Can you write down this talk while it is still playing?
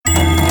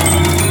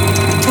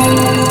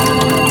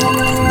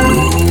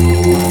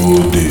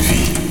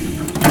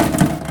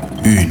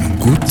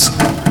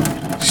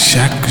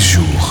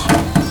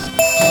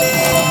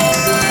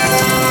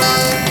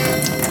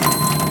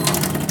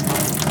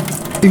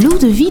L'eau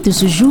de vie de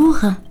ce jour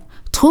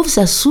trouve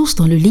sa source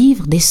dans le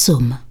livre des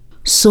Psaumes.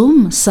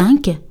 Psaume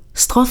 5,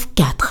 strophe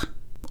 4,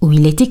 où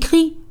il est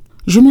écrit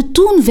 « Je me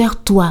tourne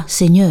vers toi,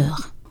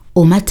 Seigneur.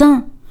 Au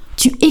matin,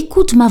 tu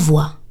écoutes ma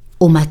voix.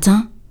 Au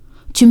matin,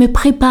 tu me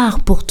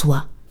prépares pour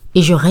toi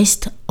et je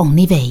reste en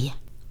éveil. »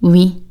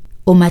 Oui,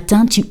 au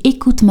matin, tu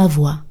écoutes ma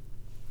voix.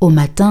 Au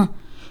matin,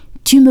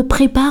 tu me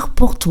prépares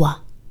pour toi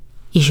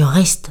et je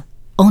reste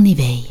en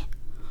éveil.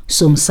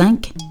 Psaume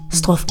 5,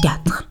 strophe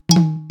 4.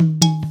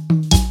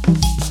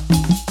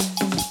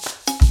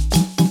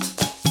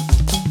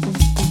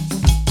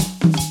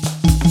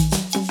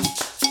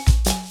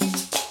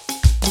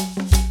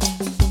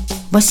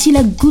 Voici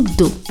la goutte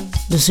d'eau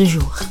de ce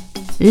jour.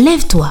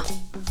 Lève-toi,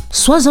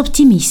 sois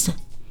optimiste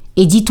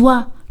et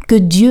dis-toi que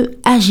Dieu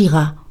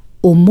agira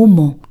au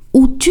moment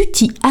où tu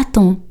t'y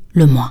attends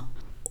le moins,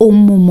 au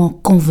moment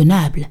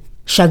convenable.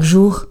 Chaque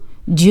jour,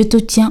 Dieu te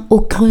tient au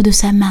creux de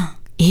sa main.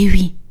 Et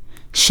oui,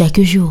 chaque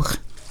jour,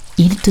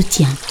 il te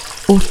tient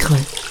au creux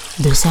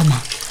de sa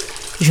main.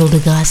 Jour de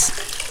grâce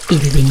et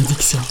de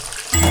bénédiction.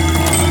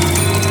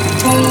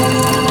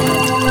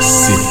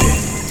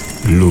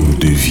 C'était l'eau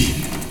de vie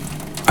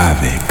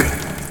avec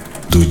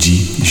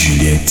Dodi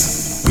Juliette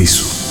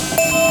Brissot.